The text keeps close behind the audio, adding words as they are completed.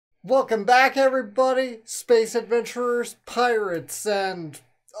Welcome back, everybody! Space adventurers, pirates, and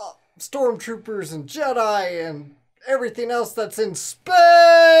stormtroopers, and Jedi, and everything else that's in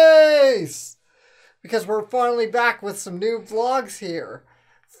space! Because we're finally back with some new vlogs here.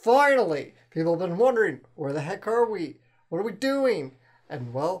 Finally! People have been wondering, where the heck are we? What are we doing?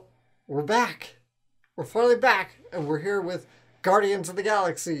 And well, we're back. We're finally back, and we're here with Guardians of the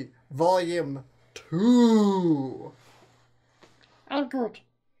Galaxy, Volume 2. I'm good.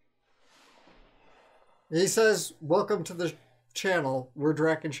 He says, welcome to the channel, we're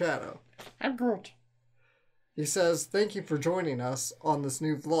Drac and Shadow. I'm good. He says, thank you for joining us on this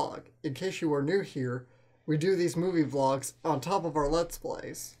new vlog. In case you are new here, we do these movie vlogs on top of our Let's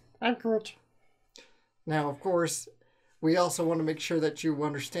Plays. I'm good. Now, of course, we also want to make sure that you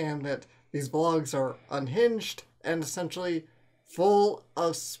understand that these vlogs are unhinged and essentially full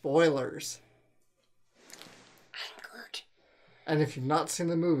of spoilers. I'm good. And if you've not seen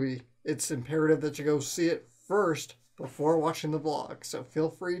the movie, it's imperative that you go see it first before watching the vlog. So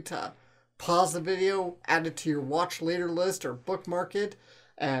feel free to pause the video, add it to your watch later list or bookmark it,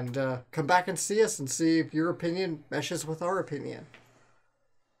 and come back and see us and see if your opinion meshes with our opinion.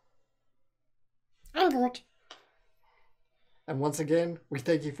 I'm good. And once again, we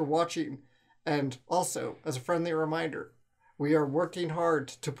thank you for watching. And also, as a friendly reminder, we are working hard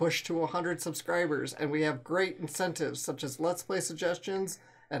to push to 100 subscribers, and we have great incentives such as Let's Play suggestions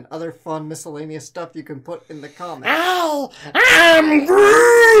and other fun miscellaneous stuff you can put in the comments. Ow! I'm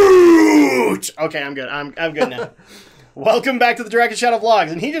Groot! Okay, I'm good. I'm good now. Welcome back to the Drac and Shadow vlogs,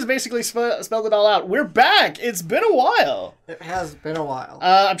 and he just basically spelled it all out. We're back! It's been a while. It has been a while.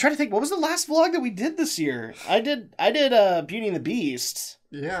 I'm trying to think, what was the last vlog that we did this year? I did Beauty and the Beast.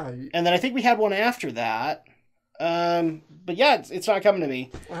 Yeah. And then I think we had one after that. But yeah, it's not coming to me.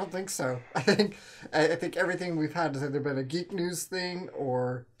 I don't think so. I think everything we've had has either been a geek news thing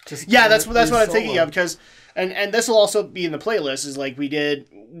or just that's what I'm thinking of, because and this will also be in the playlist. Is like we did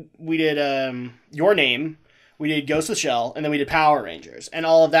Your Name, we did Ghost of the Shell, and then we did Power Rangers, and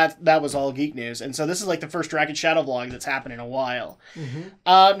all of that was all geek news. And so this is like the first Drac and Shadow vlog that's happened in a while.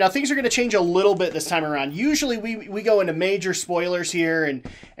 Mm-hmm. Now things are going to change a little bit this time around. Usually we go into major spoilers here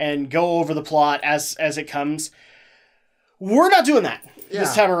and go over the plot as it comes. We're not doing that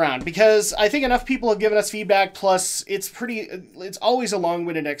this time around, because I think enough people have given us feedback, plus it's always a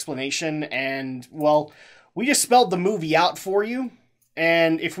long-winded explanation, and, well, we just spelled the movie out for you,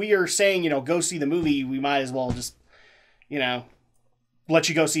 and if we are saying, go see the movie, we might as well just, let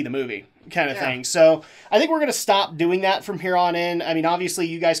you go see the movie kind of thing. So I think we're going to stop doing that from here on in. I mean, obviously,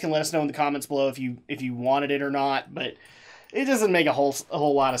 you guys can let us know in the comments below if you wanted it or not, but it doesn't make a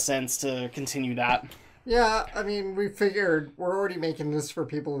whole lot of sense to continue that. Yeah, I mean, we figured we're already making this for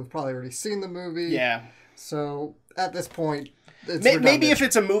people who've probably already seen the movie. Yeah. So, at this point, it's maybe if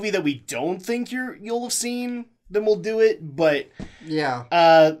it's a movie that we don't think you'll have seen, then we'll do it. But yeah,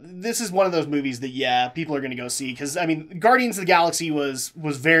 this is one of those movies that, people are going to go see. Because, I mean, Guardians of the Galaxy was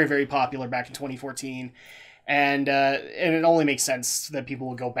very, very popular back in 2014. And it only makes sense that people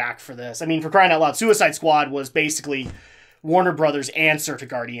will go back for this. I mean, for crying out loud, Suicide Squad was basically Warner Brothers' answer to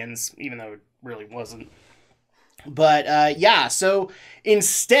Guardians, even though it really wasn't. But so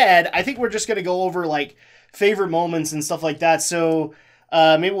instead, I think we're just going to go over like favorite moments and stuff like that. So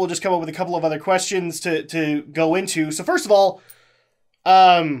maybe we'll just come up with a couple of other questions to go into. So first of all,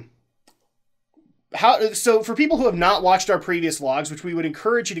 so for people who have not watched our previous vlogs, which we would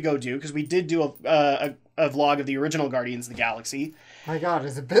encourage you to go do, because we did do a vlog of the original Guardians of the Galaxy. My God,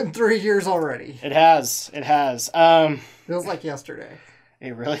 has it been 3 years already? It has. Feels like yesterday.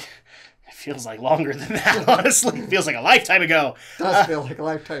 It really feels like longer than that, honestly. It feels like a lifetime ago. It does feel like a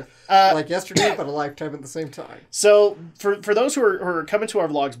lifetime. Like yesterday, but a lifetime at the same time. So, for those who are coming to our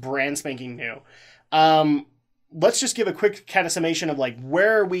vlogs brand spanking new, let's just give a quick kind of summation of, like,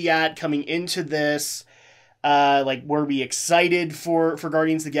 where are we at coming into this? Like, were we excited for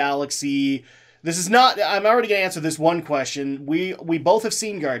Guardians of the Galaxy? This is not... I'm already going to answer this one question. We both have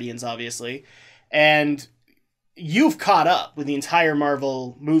seen Guardians, obviously, and you've caught up with the entire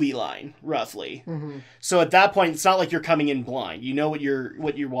Marvel movie line, roughly. Mm-hmm. So at that point, it's not like you're coming in blind. You know what you're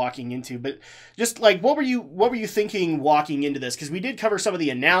walking into. But just like, what were you thinking walking into this? Because we did cover some of the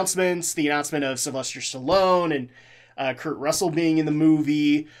announcements, the announcement of Sylvester Stallone and Kurt Russell being in the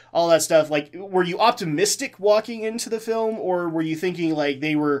movie, all that stuff. Like, were you optimistic walking into the film, or were you thinking like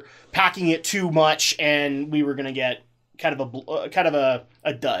they were packing it too much and we were going to get kind of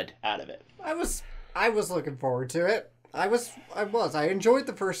a dud out of it? I was looking forward to it. I enjoyed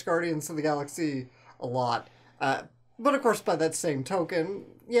the first Guardians of the Galaxy a lot. But of course, by that same token,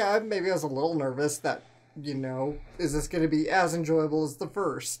 maybe I was a little nervous that you know, is this going to be as enjoyable as the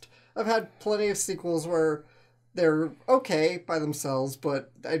first? I've had plenty of sequels where they're okay by themselves,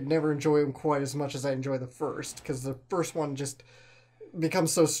 but I'd never enjoy them quite as much as I enjoy the first, because the first one just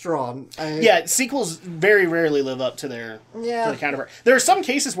becomes so strong. Yeah, sequels very rarely live up to their to the counterpart. There are some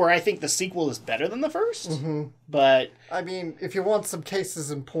cases where I think the sequel is better than the first, but... I mean, if you want some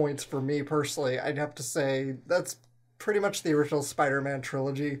cases and points for me personally, I'd have to say that's pretty much the original Spider-Man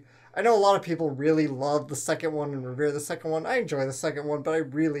trilogy. I know a lot of people really love the second one and revere the second one. I enjoy the second one, but I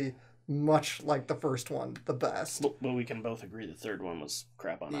really much like the first one the best. Well, we can both agree the third one was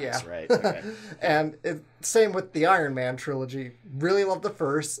crap on ice, right? Okay. And same with the Iron Man trilogy. Really love the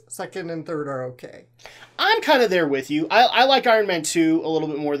first, second and third are okay. I'm kind of there with you. I like Iron Man 2 a little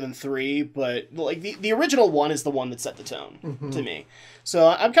bit more than 3, but like the original one is the one that set the tone to me. So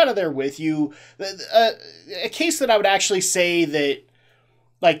I'm kind of there with you. A case that I would actually say that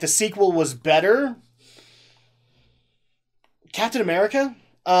like the sequel was better, Captain America.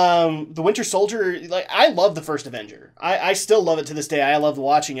 The Winter Soldier, like, I love the first Avenger. I still love it to this day. I love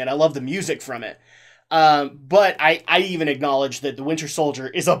watching it. I love the music from it. But I even acknowledge that the Winter Soldier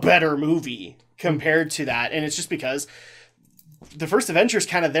is a better movie compared to that. And it's just because the first Avenger is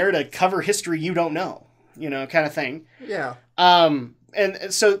kind of there to cover history you don't know, you know, kind of thing. Yeah. And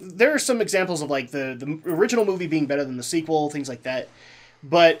so there are some examples of like the original movie being better than the sequel, things like that.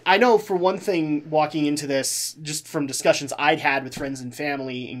 But I know for one thing, walking into this, just from discussions I'd had with friends and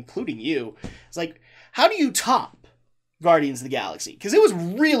family, including you, it's like, how do you top Guardians of the Galaxy? Because it was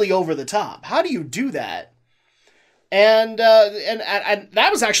really over the top. How do you do that? And that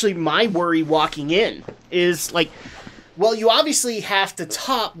was actually my worry walking in, is like, well, you obviously have to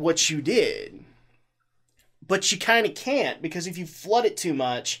top what you did, but you kind of can't, because if you flood it too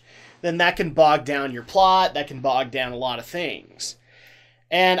much, then that can bog down your plot, that can bog down a lot of things.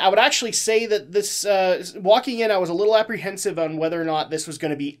 And I would actually say that this, walking in, I was a little apprehensive on whether or not this was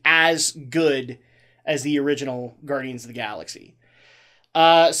going to be as good as the original Guardians of the Galaxy.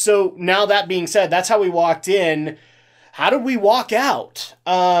 So now that being said, that's how we walked in. How did we walk out?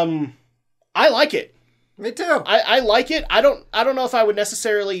 I like it. Me too. I like it. I don't know if I would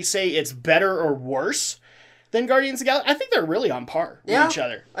necessarily say it's better or worse than Guardians of the Galaxy. I think they're really on par with each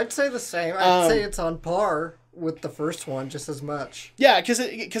other. I'd say the same. I'd say it's on par with the first one just as much. Yeah, because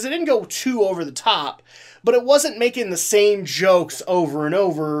it didn't go too over the top, but it wasn't making the same jokes over and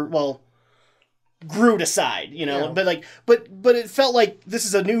over. Well, Groot aside, you know, but it felt like this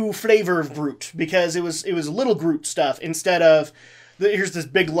is a new flavor of Groot, because it was little Groot stuff instead of here's this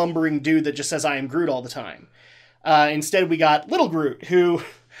big lumbering dude that just says I am Groot all the time. Instead, we got little Groot, who,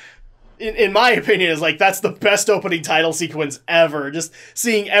 in my opinion, is like, that's the best opening title sequence ever. Just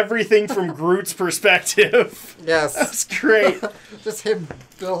seeing everything from Groot's perspective. Yes. That's great. Just him,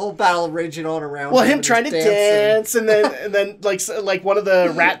 the whole battle raging on around. Well, him trying to dance, and then like one of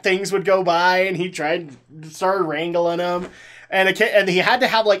the rat things would go by, and he tried to start wrangling them. And he had to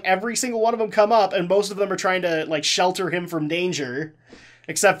have like every single one of them come up, and most of them are trying to like shelter him from danger,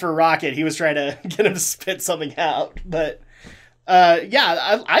 except for Rocket. He was trying to get him to spit something out, but...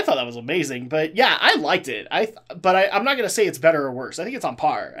 I thought that was amazing, but yeah, I liked it. I'm not gonna say it's better or worse. I think it's on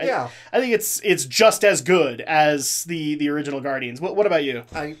par. I think it's just as good as the original Guardians. What about you?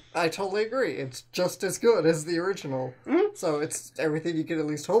 I totally agree. It's just as good as the original. Mm-hmm. So it's everything you could at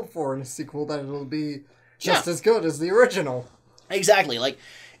least hope for in a sequel, that it'll be just as good as the original. Exactly. Like,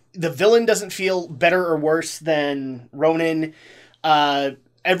 the villain doesn't feel better or worse than Ronan.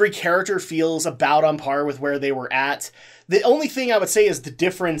 Every character feels about on par with where they were at. The only thing I would say is the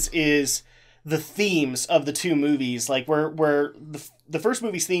difference is the themes of the two movies. Like, where the first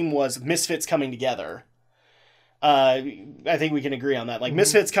movie's theme was misfits coming together. I think we can agree on that. Like,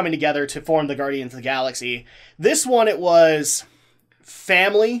 misfits coming together to form the Guardians of the Galaxy. This one, it was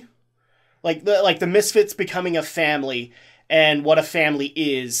family. Like the misfits becoming a family, and what a family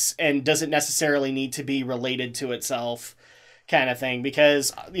is, and doesn't necessarily need to be related to itself, kind of thing.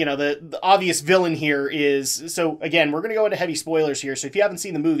 Because, you know, the obvious villain here is... So, again, we're going to go into heavy spoilers here, so if you haven't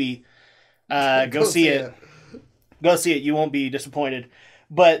seen the movie, go see it. Go see it. You won't be disappointed.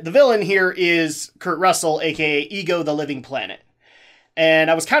 But the villain here is Kurt Russell, a.k.a. Ego the Living Planet.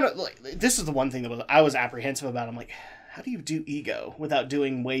 And I was kind of... like, this is the one thing that I was apprehensive about. I'm like, how do you do Ego without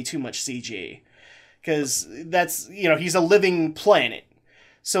doing way too much CG? Because that's... You know, he's a living planet.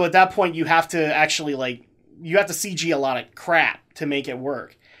 So at that point, you have to actually, like... You have to CG a lot of crap to make it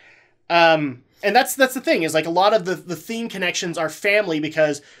work. And that's the thing, is like a lot of the theme connections are family,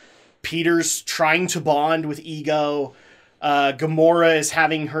 because Peter's trying to bond with Ego. Gamora is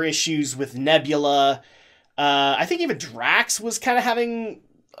having her issues with Nebula. I think even Drax was kind of having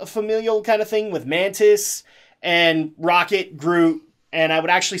a familial kind of thing with Mantis and Rocket, Groot, and I would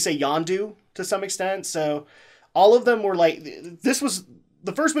actually say Yondu to some extent. So all of them were like, this was,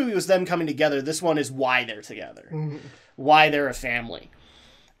 the first movie was them coming together. This one is why they're together. Mm-hmm. Why they're a family.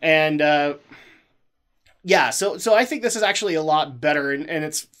 And, yeah, so I think this is actually a lot better, and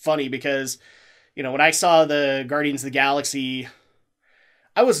it's funny because, you know, when I saw the Guardians of the Galaxy,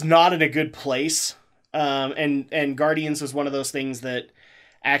 I was not in a good place, and Guardians was one of those things that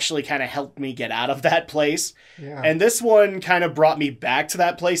actually kind of helped me get out of that place, and this one kind of brought me back to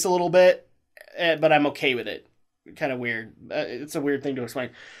that place a little bit, but I'm okay with it. Kind of weird. It's a weird thing to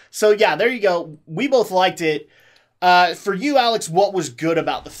explain. So yeah, there you go. We both liked it. For you, Alex, what was good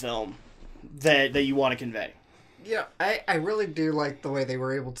about the film that you want to convey? Yeah, I really do like the way they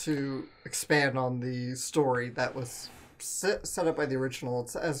were able to expand on the story that was set up by the original.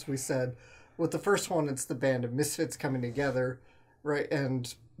 It's, as we said, with the first one, it's the band of misfits coming together, right?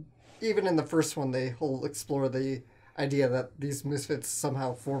 And even in the first one, they whole explore the idea that these misfits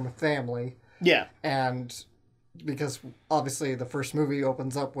somehow form a family. Yeah. And because obviously the first movie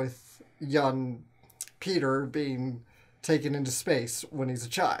opens up with young Peter being taken into space when he's a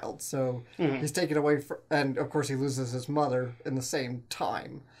child. So he's taken away from, and of course he loses his mother in the same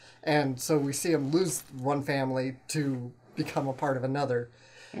time. And so we see him lose one family to become a part of another.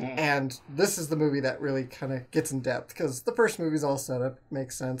 And this is the movie that really kind of gets in depth, because the first movie's all set up,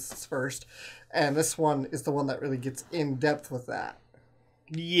 makes sense, it's first. And this one is the one that really gets in depth with that.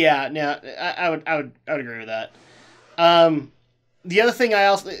 Yeah, no, I would agree with that. The other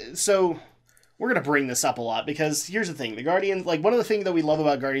thing so we're going to bring this up a lot, because here's the thing. The Guardians, like, one of the things that we love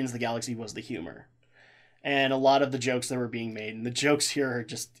about Guardians of the Galaxy was the humor. And a lot of the jokes that were being made, and the jokes here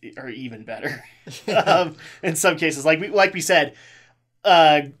are even better. In some cases, like we said,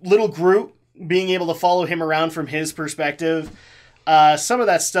 little Groot, being able to follow him around from his perspective, some of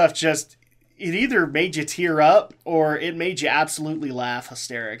that stuff just, it either made you tear up or it made you absolutely laugh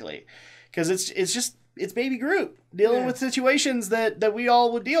hysterically. Because it's baby Groot dealing with situations that we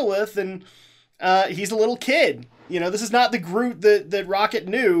all would deal with, and he's a little kid. You know, this is not the Groot that Rocket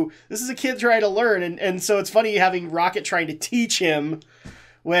knew. This is a kid trying to learn, and so it's funny having Rocket trying to teach him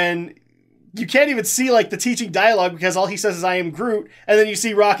when you can't even see, like, the teaching dialogue, because all he says is, "I am Groot," and then you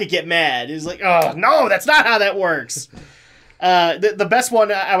see Rocket get mad. He's like, "Oh, no, that's not how that works." The best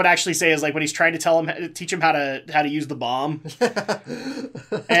one I would actually say is, like, when he's trying to teach him how to use the bomb.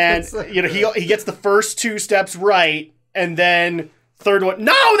 And, you know, he gets the first two steps right, and then third one,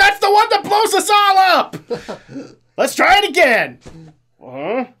 "No, that's the one that blows us all up! Let's try it again."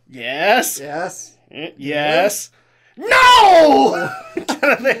 Yes. Yes. Yes. No! Kind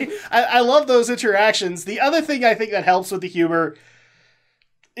of thing. I love those interactions. The other thing I think that helps with the humor,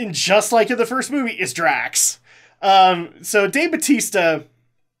 and just like in the first movie, is Drax. So Dave Bautista,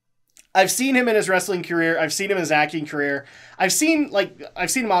 I've seen him in his wrestling career. I've seen him in his acting career. I've seen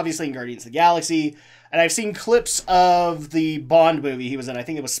him obviously in Guardians of the Galaxy, and I've seen clips of the Bond movie he was in. I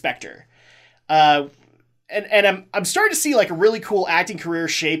think it was Spectre. And I'm starting to see, like, a really cool acting career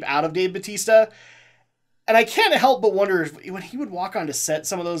shape out of Dave Bautista. And I can't help but wonder if when he would walk onto set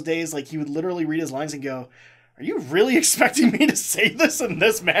some of those days, like, he would literally read his lines and go, "Are you really expecting me to say this in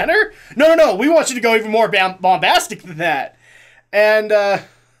this manner? No, we want you to go even more bombastic than that." And,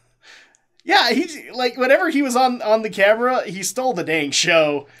 yeah, he, like, whenever he was on the camera, he stole the dang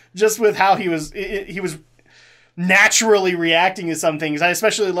show, just with how he was naturally reacting to some things. I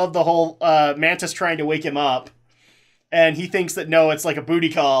especially love the whole Mantis trying to wake him up, and he thinks that, no, it's like a booty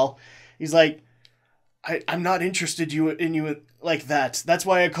call. He's like, I'm not interested in you like that. That's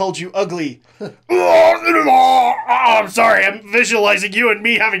why I called you ugly." Oh, I'm sorry. I'm visualizing you and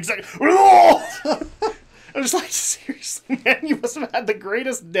me having sex. I'm just like, seriously, man, you must have had the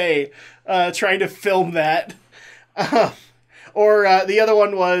greatest day trying to film that. Or the other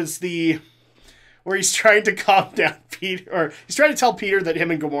one was where he's trying to calm down Peter, or he's trying to tell Peter that him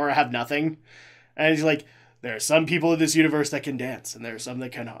and Gamora have nothing. And he's like, "There are some people in this universe that can dance, and there are some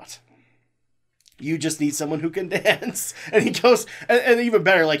that cannot. You just need someone who can dance." And he goes, and even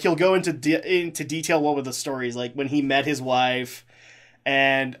better, like, he'll go into detail what were the stories, like when he met his wife,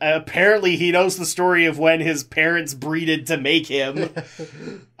 and apparently he knows the story of when his parents breeded to make him,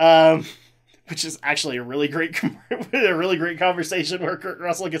 which is actually a really great conversation where Kurt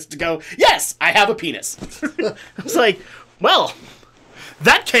Russell gets to go, "Yes, I have a penis." It's like, well,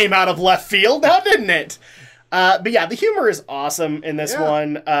 that came out of left field now, didn't it? But yeah, the humor is awesome in this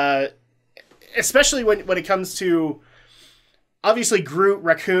one. Especially when it comes to, obviously, Groot,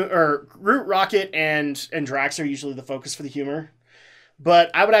 Rocket, and Drax are usually the focus for the humor.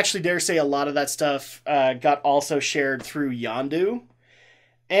 But I would actually dare say a lot of that stuff got also shared through Yondu.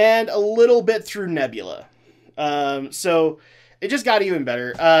 and a little bit through Nebula. So it just got even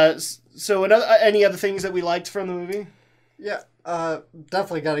better. So any other things that we liked from the movie? Yeah,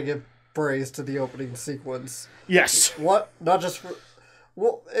 definitely got to give praise to the opening sequence. Yes. What? Not just for...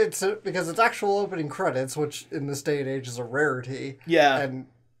 Well, because it's actual opening credits, which in this day and age is a rarity. Yeah. And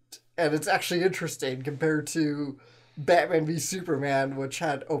it's actually interesting compared to Batman v Superman, which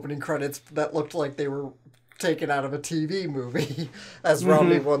had opening credits that looked like they were taken out of a TV movie, as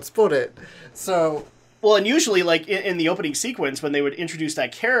Romney once put it. So... Well, and usually, like, in the opening sequence, when they would introduce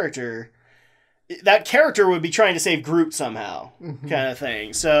that character would be trying to save Groot somehow, kind of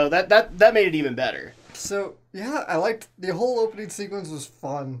thing. So that made it even better. So, yeah, I liked... The whole opening sequence was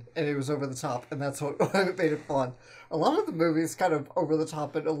fun, and it was over the top, and that's what made it fun. A lot of the movie is kind of over the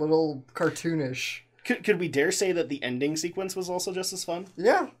top and a little cartoonish. Could we dare say that the ending sequence was also just as fun?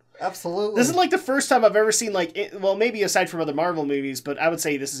 Yeah, absolutely. This is like the first time I've ever seen, like, well, maybe aside from other Marvel movies, but I would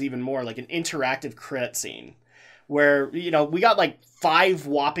say this is even more like an interactive credit scene where, we got like 5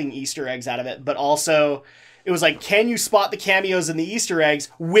 whopping Easter eggs out of it, but also it was like, can you spot the cameos and the Easter eggs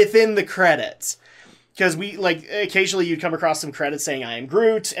within the credits? Because occasionally you'd come across some credits saying, I am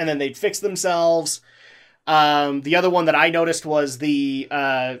Groot, and then they'd fix themselves. The other one that I noticed was the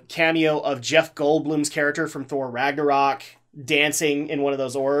cameo of Jeff Goldblum's character from Thor Ragnarok dancing in one of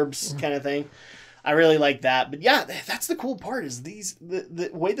those orbs kind of thing. I really like that. But yeah, that's the cool part is the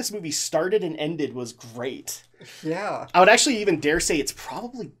way this movie started and ended was great. Yeah. I would actually even dare say it's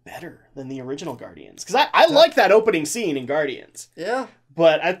probably better than the original Guardians. Because I like that opening scene in Guardians. Yeah.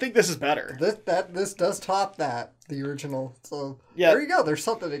 But I think this is better. This does top the original. So yeah. There you go. There's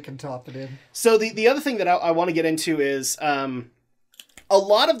something that can top it in. So the other thing that I want to get into is a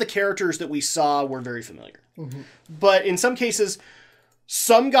lot of the characters that we saw were very familiar. Mm-hmm. But in some cases,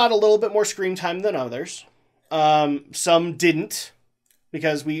 some got a little bit more screen time than others. Some didn't,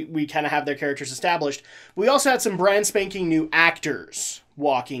 because we kind of have their characters established. We also had some brand spanking new actors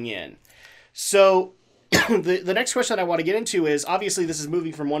walking in. So the next question I want to get into is, obviously this is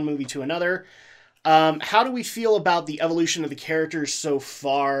moving from one movie to another. How do we feel about the evolution of the characters so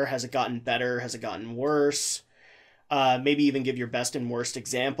far? Has it gotten better? Has it gotten worse? Maybe even give your best and worst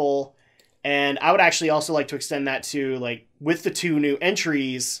example. And I would actually also like to extend that to, like, with the 2 new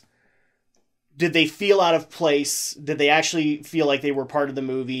entries, did they feel out of place? Did they actually feel like they were part of the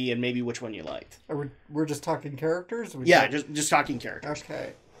movie? And maybe which one you liked? We're just talking characters? Just talking characters.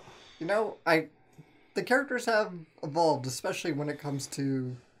 Okay. The characters have evolved, especially when it comes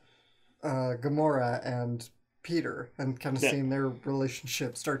to Gamora and Peter, and kind of seeing their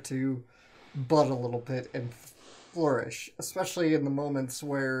relationship start to bud a little bit and flourish, especially in the moments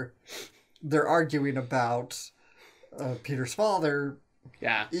where they're arguing about Peter's father,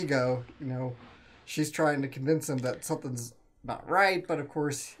 Ego. She's trying to convince him that something's not right, but of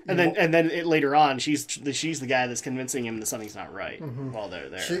course, later on, she's the guy that's convincing him that something's not right while they're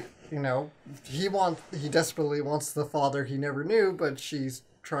there. He desperately wants the father he never knew, but she's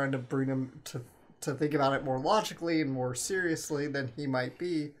trying to bring him to think about it more logically and more seriously than he might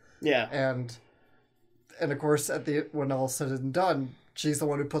be. Yeah, and of course, when all's said and done, she's the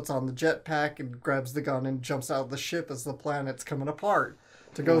one who puts on the jetpack and grabs the gun and jumps out of the ship as the planet's coming apart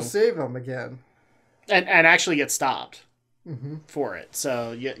to go save him again, and actually get stopped for it.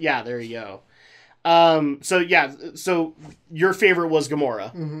 So yeah, there you go. So your favorite was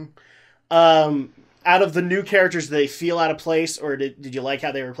Gamora. Out of the new characters, did they feel out of place, or did you like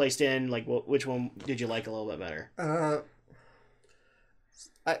how they were placed in? Like, which one did you like a little bit better?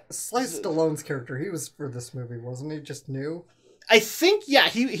 Slice Stallone's character, he was for this movie, wasn't he? Just new? I think, yeah,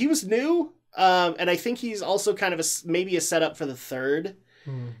 he was new. And I think he's also kind of maybe a setup for the third,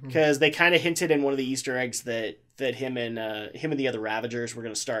 because they kind of hinted in one of the Easter eggs that him and the other Ravagers were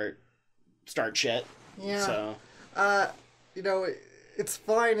going to start shit. Yeah. So, it's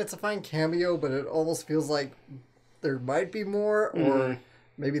fine. It's a fine cameo, but it almost feels like there might be more, or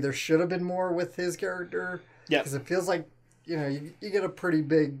maybe there should have been more with his character. Yeah. Because it feels like, you get a pretty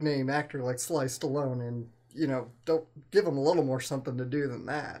big name actor like Sly Stallone, and, don't give him a little more something to do than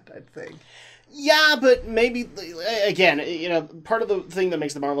that, I think. Yeah, but maybe, again, part of the thing that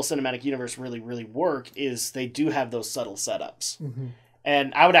makes the Marvel Cinematic Universe really, really work is they do have those subtle setups.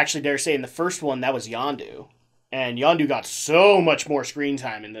 And I would actually dare say in the first one, that was Yondu. And Yondu got so much more screen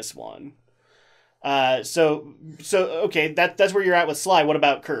time in this one. So okay, that's where you're at with Sly. What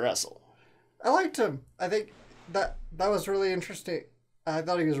about Kurt Russell? I liked him. I think that was really interesting. I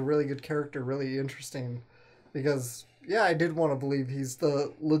thought he was a really good character, really interesting. Because, yeah, I did want to believe he's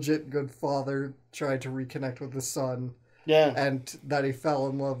the legit good father, tried to reconnect with his son. Yeah. And that he fell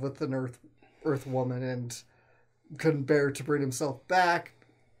in love with an Earth woman and couldn't bear to bring himself back.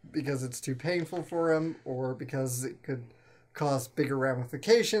 because it's too painful for him, or because it could cause bigger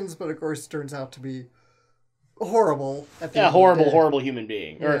ramifications, but of course it turns out to be horrible at the end of the day. Horrible human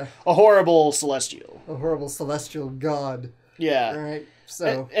being. Or a horrible celestial. A horrible celestial god. Yeah. Right?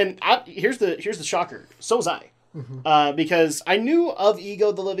 So here's the shocker. So was I. Because I knew of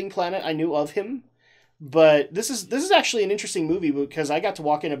Ego the Living Planet. I knew of him. But this is actually an interesting movie because I got to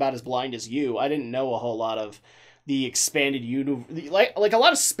walk in about as blind as you. I didn't know a whole lot of the expanded universe. Like a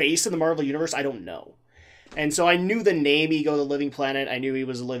lot of space in the Marvel Universe, I don't know. And so I knew the name Ego the Living Planet. I knew he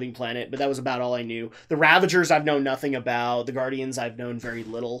was a living planet, but that was about all I knew. The Ravagers I've known nothing about. The Guardians I've known very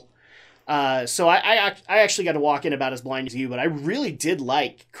little. So I actually got to walk in about as blind as you, but I really did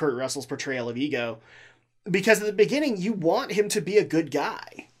like Kurt Russell's portrayal of Ego. Because at the beginning, you want him to be a good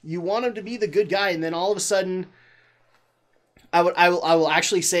guy. You want him to be the good guy, and then all of a sudden, I will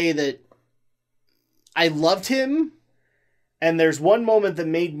actually say that I loved him, and there's one moment that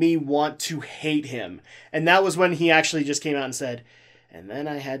made me want to hate him, and that was when he actually just came out and said, "And then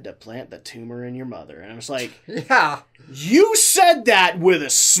I had to plant the tumor in your mother," and I was like, yeah, you said that with a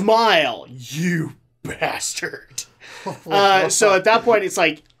smile, you bastard. So at that point, it's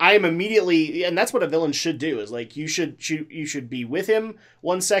like I am immediately, and that's what a villain should do. Is like you should be with him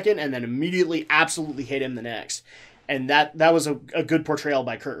 1 second and then immediately absolutely hate him the next. And that was a good portrayal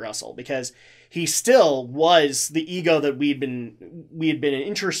by Kurt Russell because he still was the Ego that we had been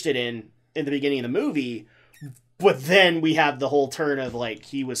interested in the beginning of the movie, but then we have the whole turn of like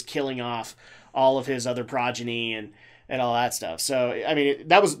he was killing off all of his other progeny and all that stuff. So I mean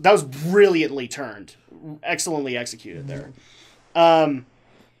that was brilliantly turned. Excellently executed there.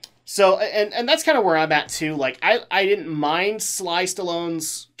 So and that's kind of where I'm at too. Like I didn't mind Sly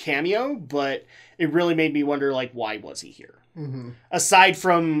Stallone's cameo, but it really made me wonder like why was he here? Aside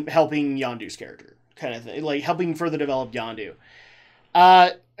from helping Yondu's character kind of thing, like helping further develop Yondu.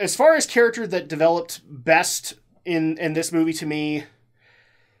 As far as character that developed best in this movie to me,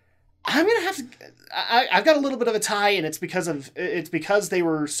 I'm gonna have to. I've got a little bit of a tie, and it's because they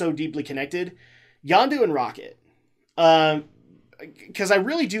were so deeply connected. Yondu and Rocket, because I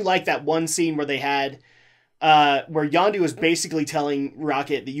really do like that one scene where they had, where Yondu was basically telling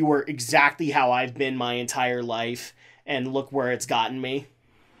Rocket that you were exactly how I've been my entire life, and look where it's gotten me,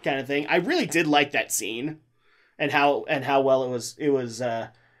 kind of thing. I really did like that scene, and how well it was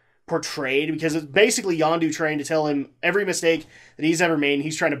portrayed, because it's basically Yondu trying to tell him every mistake that he's ever made, and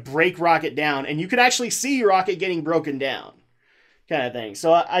he's trying to break Rocket down, and you could actually see Rocket getting broken down. Kind of thing.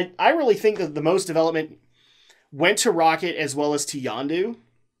 So I really think that the most development went to Rocket as well as to Yondu.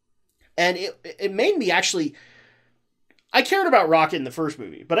 And it made me actually... I cared about Rocket in the first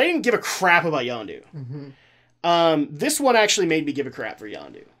movie, but I didn't give a crap about Yondu. This one actually made me give a crap for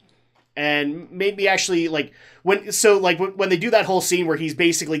Yondu. And made me actually, like... when they do that whole scene where he's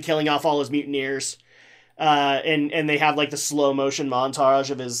basically killing off all his mutineers, and they have, like, the slow motion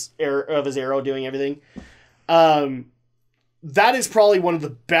montage of his arrow doing everything... that is probably one of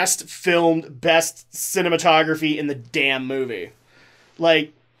the best filmed, best cinematography in the damn movie.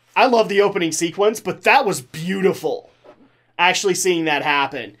 Like, I love the opening sequence, but that was beautiful. Actually seeing that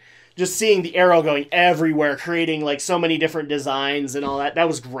happen. Just seeing the arrow going everywhere, creating like so many different designs and all that. That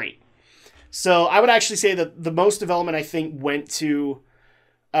was great. So I would actually say that the most development I think went to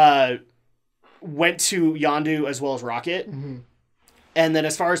Yondu as well as Rocket. And then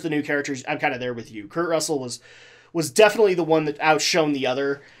as far as the new characters, I'm kind of there with you. Kurt Russell was definitely the one that outshone the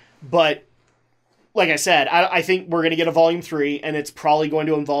other. But, like I said, I think we're going to get a Volume 3, and it's probably going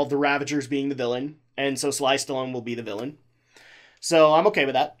to involve the Ravagers being the villain. And so Sly Stallone will be the villain. So I'm okay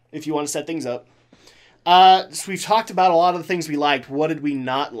with that, if you want to set things up. So we've talked about a lot of the things we liked. What did we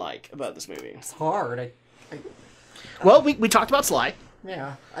not like about this movie? It's hard. Well, we talked about Sly.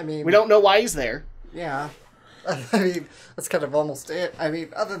 Yeah, I mean... We don't know why he's there. Yeah. I mean, that's kind of almost it. I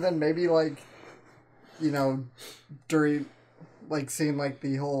mean, other than maybe, like... You know, during, like, seeing, like,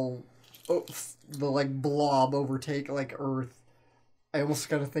 the whole, like, blob overtake, like, Earth, I almost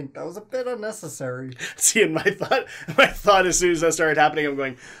kind of think that was a bit unnecessary. See, and my thought as soon as that started happening, I'm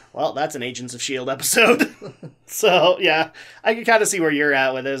going, well, that's an Agents of S.H.I.E.L.D. episode. So, yeah, I can kind of see where you're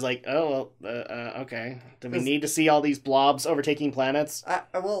at with it. It's like, oh, well, okay. Do we need to see all these blobs overtaking planets?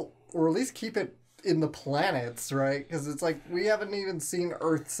 Well, or at least keep it in the planets, right? Because it's like, we haven't even seen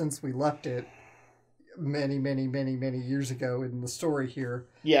Earth since we left it. Many years ago in the story here.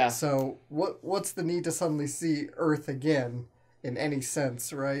 Yeah. So what's the need to suddenly see Earth again in any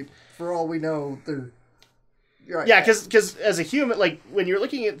sense, right? For all we know, they're... Right. Yeah, because as a human, like, when you're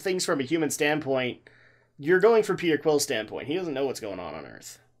looking at things from a human standpoint, you're going from Peter Quill's standpoint. He doesn't know what's going on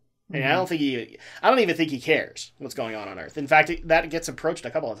Earth. And I don't even think he cares what's going on Earth. In fact, that gets approached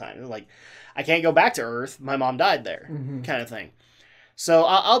a couple of times. Like, I can't go back to Earth. My mom died there, kind of thing. So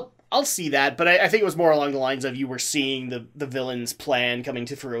I'll see that, but I think it was more along the lines of you were seeing the villain's plan coming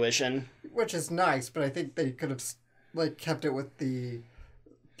to fruition, which is nice. But I think they could have kept it with the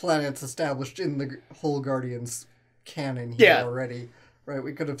planets established in the whole Guardians canon here already. Right,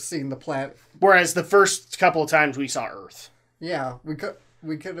 we could have seen the planet. Whereas the first couple of times we saw Earth. Yeah, we could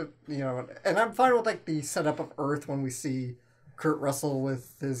have, and I'm fine with the setup of Earth when we see Kurt Russell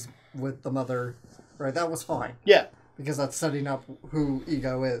with the mother, right? That was fine. Yeah, because that's setting up who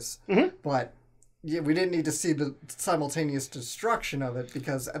Ego is. Mm-hmm. But yeah, we didn't need to see the simultaneous destruction of it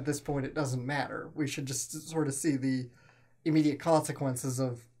because at this point it doesn't matter. We should just sort of see the immediate consequences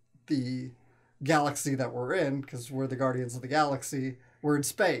of the galaxy that we're in because we're the Guardians of the Galaxy. We're in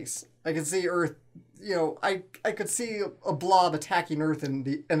space. I can see Earth. I could see a blob attacking Earth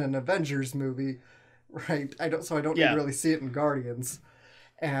in an Avengers movie, right? I don't need to really see it in Guardians.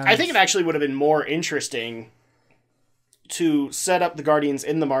 And I think it actually would have been more interesting to set up the Guardians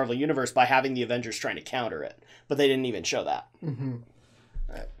in the Marvel Universe by having the Avengers trying to counter it, but they didn't even show that. Mm-hmm.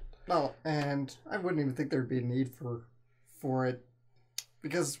 Well, and I wouldn't even think there'd be a need for it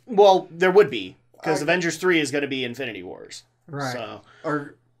because there would be because Avengers 3 is going to be Infinity Wars. Right. So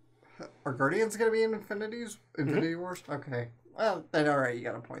Are Guardians going to be in Infinity Wars? Okay. Well, then all right, you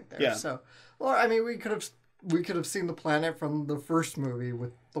got a point there. Yeah. So, well, I mean, we could have seen the planet from the first movie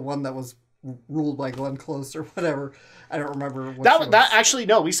with the one that was ruled by Glenn Close or whatever. I don't remember what that actually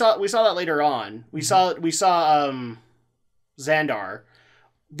no, we saw that later on. We saw Xandar.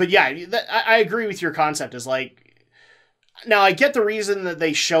 But yeah, I agree with your concept is now, I get the reason that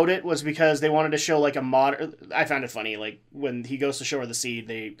they showed it was because they wanted to show a modern... I found it funny, when he goes to show her the seed,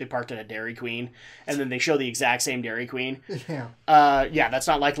 they parked at a Dairy Queen, and then they show the exact same Dairy Queen. Yeah. That's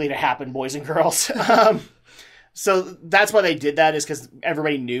not likely to happen, boys and girls. So that's why they did that, is because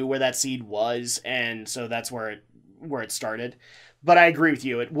everybody knew where that seed was, and so that's where it started. But I agree with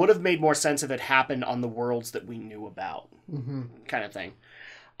you. It would have made more sense if it happened on the worlds that we knew about, kind of thing.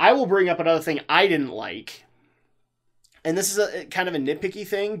 I will bring up another thing I didn't like. And this is a kind of a nitpicky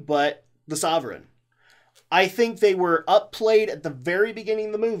thing, but the Sovereign. I think they were upplayed at the very beginning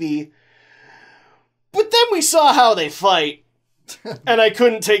of the movie, but then we saw how they fight, and I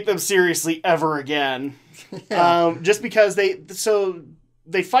couldn't take them seriously ever again. Yeah. Just because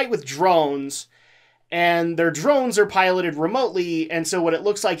they fight with drones, and their drones are piloted remotely, and so what it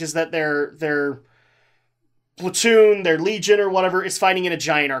looks like is that their platoon, their legion or whatever, is fighting in a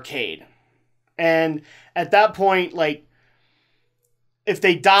giant arcade. And at that point, if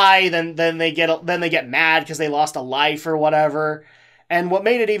they die, then they get mad because they lost a life or whatever. And what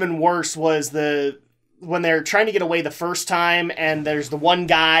made it even worse was when they're trying to get away the first time, and there's the one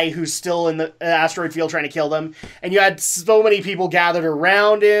guy who's still in the asteroid field trying to kill them, and you had so many people gathered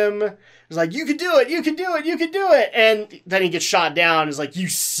around him. It's like, you can do it, you can do it, you can do it, and then he gets shot down. It's like, you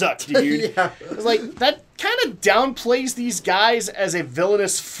suck, dude. Yeah. It's like, that kind of downplays these guys as a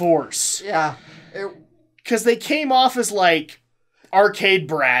villainous force. Yeah. Because they came off as arcade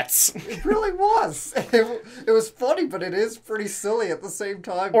brats. It really was. It was funny, but it is pretty silly at the same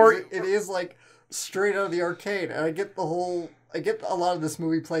time. Or it is straight out of the arcade, and I get a lot of this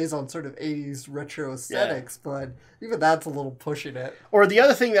movie plays on sort of 80s retro aesthetics, but even that's a little pushing it. Or the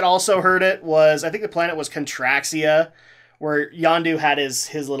other thing that also hurt it was, I think the planet was Contraxia, where Yondu had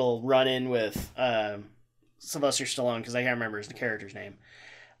his little run-in with Sylvester Stallone, because I can't remember his character's name.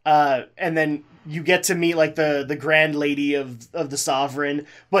 And then you get to meet the grand lady of the Sovereign,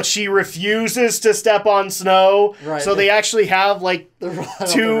 but she refuses to step on snow. Right. So they actually have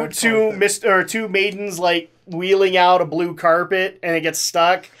two maidens wheeling out a blue carpet, and it gets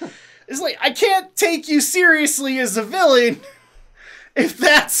stuck. It's I can't take you seriously as a villain if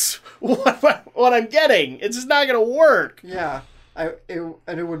that's what I'm getting. It's just not gonna work. Yeah,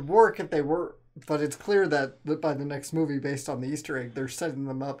 it would work if they were. But it's clear that by the next movie, based on the Easter egg, they're setting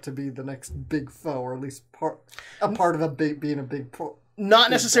them up to be the next big foe, or at least a part of being a big not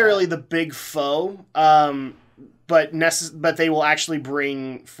necessarily the big foe, but they will actually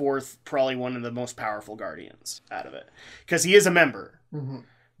bring forth probably one of the most powerful Guardians out of it, because he is a member. Mm-hmm.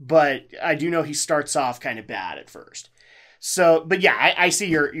 But I do know he starts off kind of bad at first. So, but yeah, I see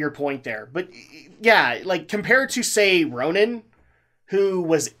your point there. But yeah, compared to, say, Ronan, who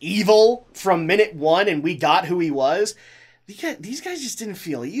was evil from minute one, and we got who he was, these guys just didn't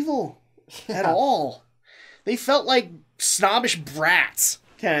feel evil at all. They felt like snobbish brats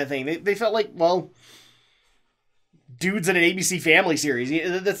kind of thing. They felt like, dudes in an ABC Family series.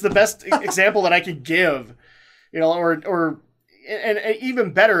 That's the best example that I could give. Or and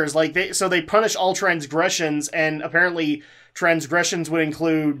even better is like they punish all transgressions, and apparently transgressions would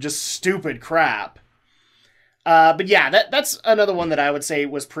include just stupid crap. But yeah, that's another one that I would say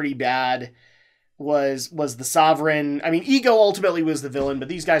was pretty bad. Was the Sovereign. I mean, Ego ultimately was the villain, but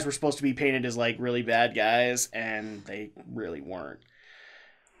these guys were supposed to be painted as like really bad guys, and they really weren't.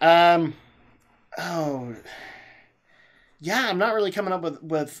 Oh, yeah, I'm not really coming up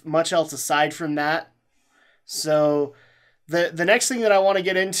with much else aside from that. So the next thing that I want to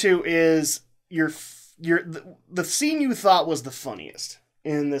get into is the scene you thought was the funniest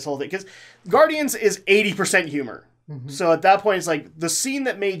in this whole thing, because Guardians is 80% humor. Mm-hmm. So at that point, it's like the scene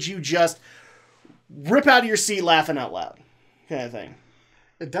that made you just rip out of your seat laughing out loud kind of thing.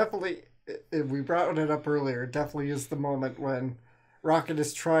 It definitely, we brought it up earlier, it definitely is the moment when Rocket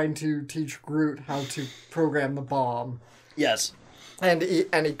is trying to teach Groot how to program the bomb. Yes. And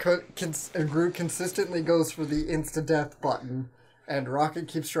Groot consistently goes for the insta-death button, and Rocket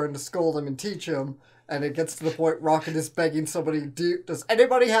keeps trying to scold him and teach him, and it gets to the point Rocket is begging somebody, does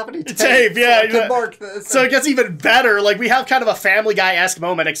anybody have any tape? Yeah. To mark this? So it gets even better. Like, we have kind of a Family Guy-esque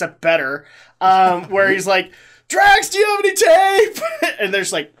moment, except better, where he's like, Drax, do you have any tape? And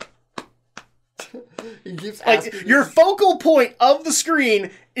there's like... He keeps like, your focal point of the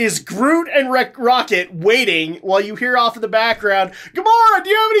screen is Groot and Rocket waiting while you hear off in the background, Gamora, do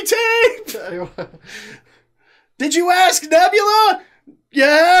you have any tape? Did you ask Nebula?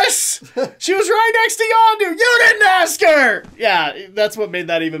 Yes! She was right next to Yondu. You didn't ask her! Yeah, that's what made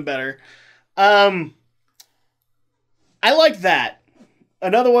that even better. I like that.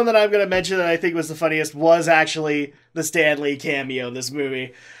 Another one that I'm going to mention that I think was the funniest was actually the Stan Lee cameo in this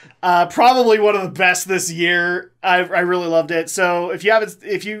movie. Probably one of the best this year. I really loved it. So if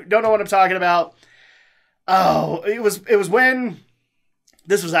you don't know what I'm talking about, it was when...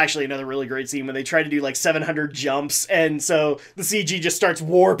 This was actually another really great scene when they try to do like 700 jumps, and so the CG just starts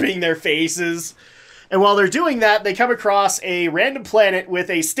warping their faces. And while they're doing that, they come across a random planet with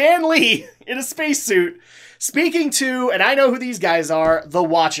a Stan Lee in a spacesuit speaking to, and I know who these guys are, the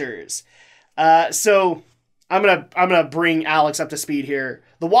Watchers. So I'm gonna bring Alex up to speed here.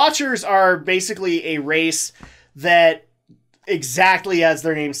 The Watchers are basically a race that, exactly as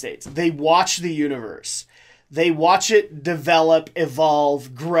their name states, they watch the universe. They watch it develop,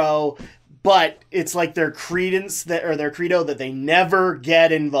 evolve, grow, but it's like their credo that they never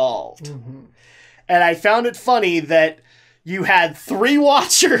get involved. Mm-hmm. And I found it funny that you had 3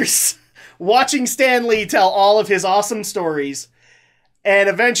 Watchers watching Stan Lee tell all of his awesome stories, and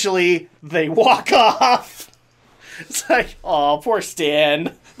eventually they walk off. It's like, oh, poor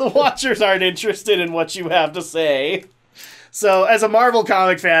Stan. The Watchers aren't interested in what you have to say. So as a Marvel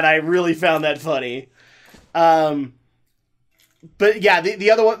comic fan, I really found that funny. But yeah,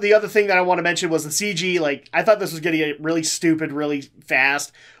 the other thing that I want to mention was the CG. Like, I thought this was going to get really stupid really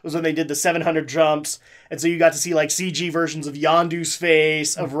fast. Was when they did the 700 jumps, and so you got to see like CG versions of Yondu's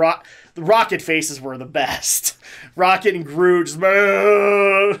face, of the Rocket faces were the best. Rocket and Groot just,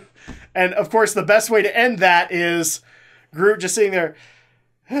 and of course the best way to end that is Groot just sitting there,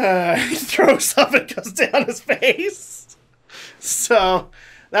 he throws up and goes down his face. So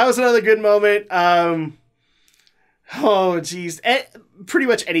that was another good moment. Oh, geez. Pretty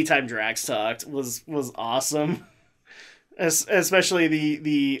much anytime Drax talked was awesome. Especially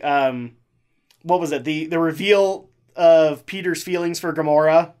the what was it? The reveal of Peter's feelings for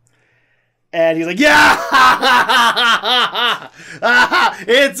Gamora. And he's like, yeah!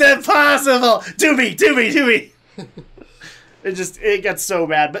 It's impossible! Do me! It got so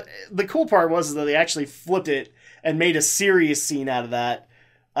bad. But the cool part was that they actually flipped it and made a serious scene out of that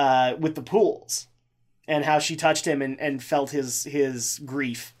with the pools. And how she touched him and felt his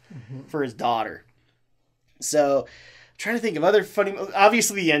grief for his daughter. So, I'm trying to think of other funny...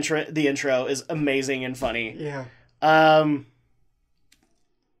 Obviously, the intro is amazing and funny. Yeah. And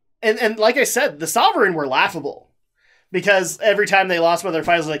like I said, the Sovereign were laughable. Because every time they lost one of their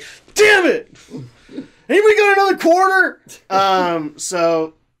fights, like, damn it! Anybody got another quarter?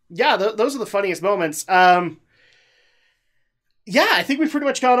 So, yeah, those are the funniest moments. Yeah, I think we've pretty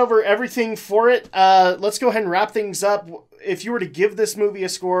much gone over everything for it. Let's go ahead and wrap things up. If you were to give this movie a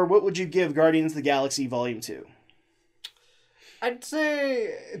score, what would you give Guardians of the Galaxy Volume 2? I'd say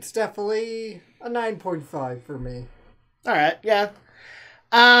it's definitely a 9.5 for me. All right, yeah.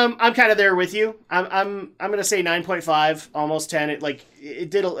 I'm kind of there with you. I'm gonna say 9.5, almost 10. It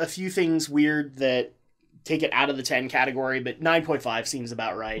did a few things weird that take it out of the 10 category, but 9.5 seems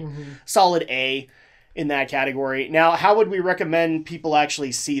about right. Mm-hmm. Solid A in that category. Now, how would we recommend people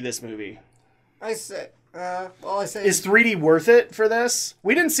actually see this movie? I say All I say Is 3D worth it for this?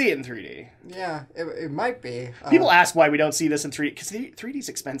 We didn't see it in 3D. Yeah, it might be. People ask why we don't see this in 3D, because 3D is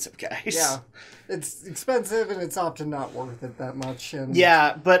expensive, guys. Yeah, it's expensive and it's often not worth it that much. And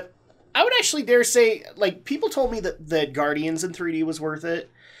yeah, but I would actually dare say, like, people told me that Guardians in 3D was worth it,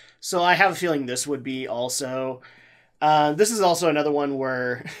 so I have a feeling this would be also. This is also another one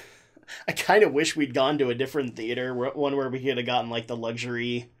where I kind of wish we'd gone to a different theater, one where we could have gotten, like, the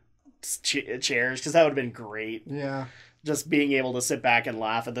luxury chairs, because that would have been great. Yeah. Just being able to sit back and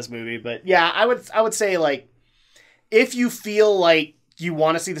laugh at this movie. But yeah, I would say, like, if you feel like you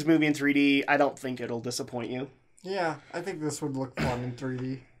want to see this movie in 3D, I don't think it'll disappoint you. Yeah, I think this would look fun in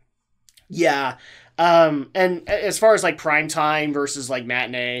 3D. Yeah. And as far as, like, primetime versus, like,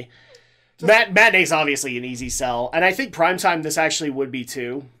 matinee, matinee's obviously an easy sell. And I think primetime this actually would be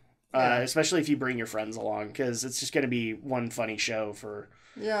too. Yeah. Especially if you bring your friends along, because it's just going to be one funny show for.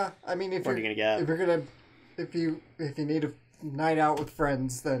 Yeah, I mean, if you need a night out with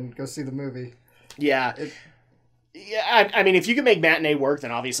friends, then go see the movie. Yeah, I mean, if you can make matinee work,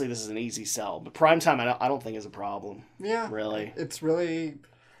 then obviously this is an easy sell. But primetime, I don't think is a problem. Yeah, really, it's really.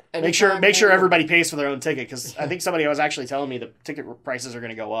 Make sure everybody pays for their own ticket, because I think somebody was actually telling me the ticket prices are going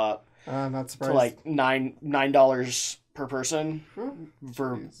to go up. I'm not surprised. To like $9 per person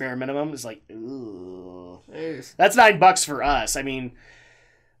for bare minimum. Is like, ooh, jeez. That's $9 for us. I mean.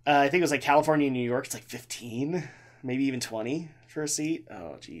 I think it was like California and New York. It's like 15, maybe even 20 for a seat.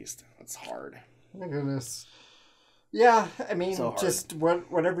 Oh, jeez, that's hard. My goodness. Yeah, I mean, just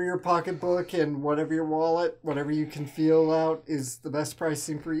whatever your pocketbook and whatever your wallet, whatever you can feel out is the best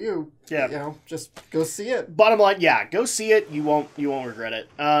pricing for you. Yeah, you know, just go see it. Bottom line, yeah, go see it. You won't regret it.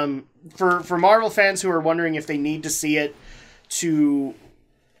 For Marvel fans who are wondering if they need to see it to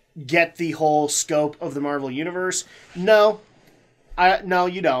get the whole scope of the Marvel universe, no. No,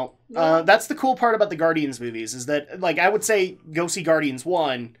 you don't. No. That's the cool part about the Guardians movies, is that, like, I would say go see Guardians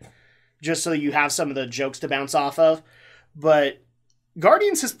 1, just so you have some of the jokes to bounce off of. But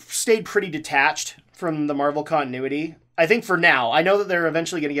Guardians has stayed pretty detached from the Marvel continuity. I think for now. I know that they're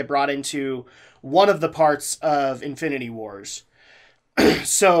eventually going to get brought into one of the parts of Infinity Wars.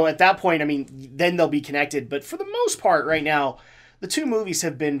 So at that point, I mean, then they'll be connected. But for the most part right now, the two movies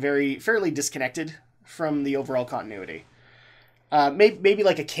have been fairly disconnected from the overall continuity. Maybe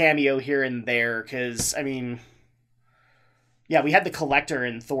like a cameo here and there, because, I mean, yeah, we had the Collector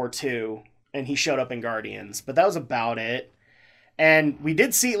in Thor 2, and he showed up in Guardians, but that was about it. And we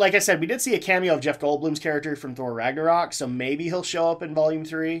did see, like I said, a cameo of Jeff Goldblum's character from Thor Ragnarok, so maybe he'll show up in Volume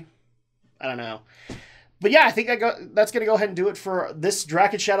 3. I don't know. But yeah, I think that's going to go ahead and do it for this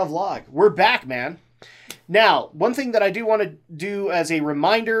Draken Shadow vlog. We're back, man. Now, one thing that I do want to do as a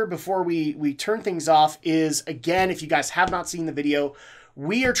reminder before we turn things off is, again, if you guys have not seen the video,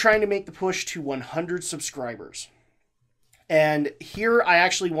 we are trying to make the push to 100 subscribers. And here I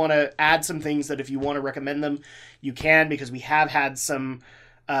actually want to add some things that if you want to recommend them, you can, because we have had some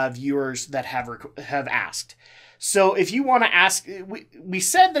viewers that have asked. So if you want to ask, we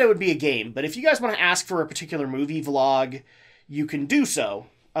said that it would be a game, but if you guys want to ask for a particular movie vlog, you can do so.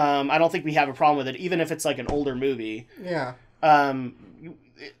 I don't think we have a problem with it, even if it's like an older movie. Yeah.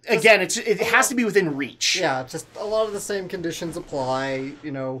 Again, it has to be within reach. Yeah, just a lot of the same conditions apply,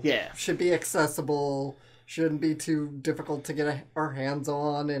 you know. Yeah. Should be accessible, shouldn't be too difficult to get our hands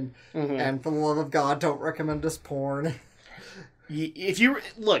on, and for the love of God, don't recommend us porn. Here's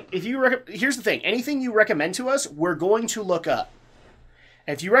the thing. Anything you recommend to us, we're going to look up.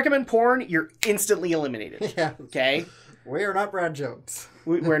 And if you recommend porn, you're instantly eliminated. Yeah. Okay? We are not Brad Jones.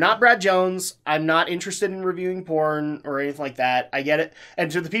 We're not Brad Jones. I'm not interested in reviewing porn or anything like that. I get it. And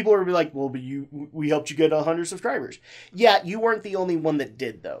to the people who are like, well, but we helped you get 100 subscribers. Yeah, you weren't the only one that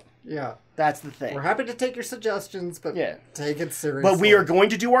did, though. Yeah. That's the thing. We're happy to take your suggestions, but take it seriously. But we are going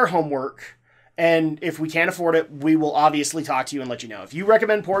to do our homework. And if we can't afford it, we will obviously talk to you and let you know. If you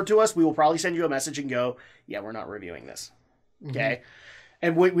recommend porn to us, we will probably send you a message and go, yeah, we're not reviewing this. Okay?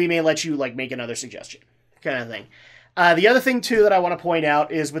 And we may let you, like, make another suggestion. Kind of thing. The other thing, too, that I want to point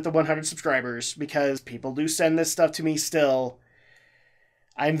out is with the 100 subscribers, because people do send this stuff to me still.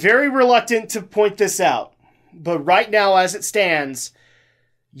 I'm very reluctant to point this out. But right now, as it stands,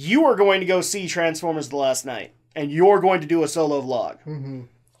 you are going to go see Transformers The Last Night. And you're going to do a solo vlog.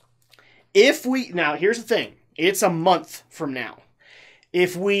 Now, here's the thing. It's a month from now.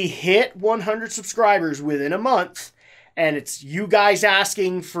 If we hit 100 subscribers within a month, and it's you guys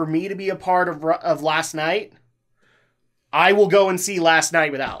asking for me to be a part of Last Night, I will go and see Last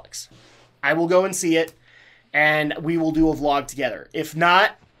Night with Alex. I will go and see it, and we will do a vlog together. If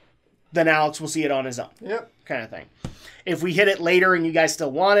not, then Alex will see it on his own. Yep. Kind of thing. If we hit it later and you guys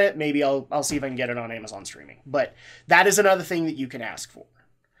still want it, maybe I'll see if I can get it on Amazon streaming. But that is another thing that you can ask for.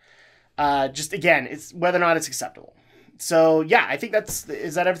 Just again, it's whether or not it's acceptable. So yeah, I think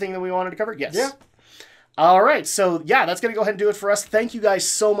is that everything that we wanted to cover? Yes. Yeah. All right, so yeah, that's going to go ahead and do it for us. Thank you guys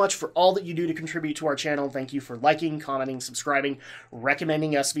so much for all that you do to contribute to our channel. Thank you for liking, commenting, subscribing,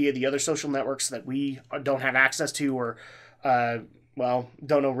 recommending us via the other social networks that we don't have access to or, well,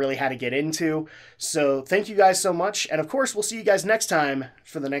 don't know really how to get into. So thank you guys so much, and of course, we'll see you guys next time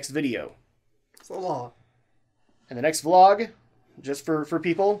for the next video. So long. And the next vlog, just for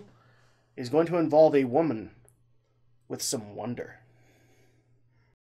people, is going to involve a woman with some wonder.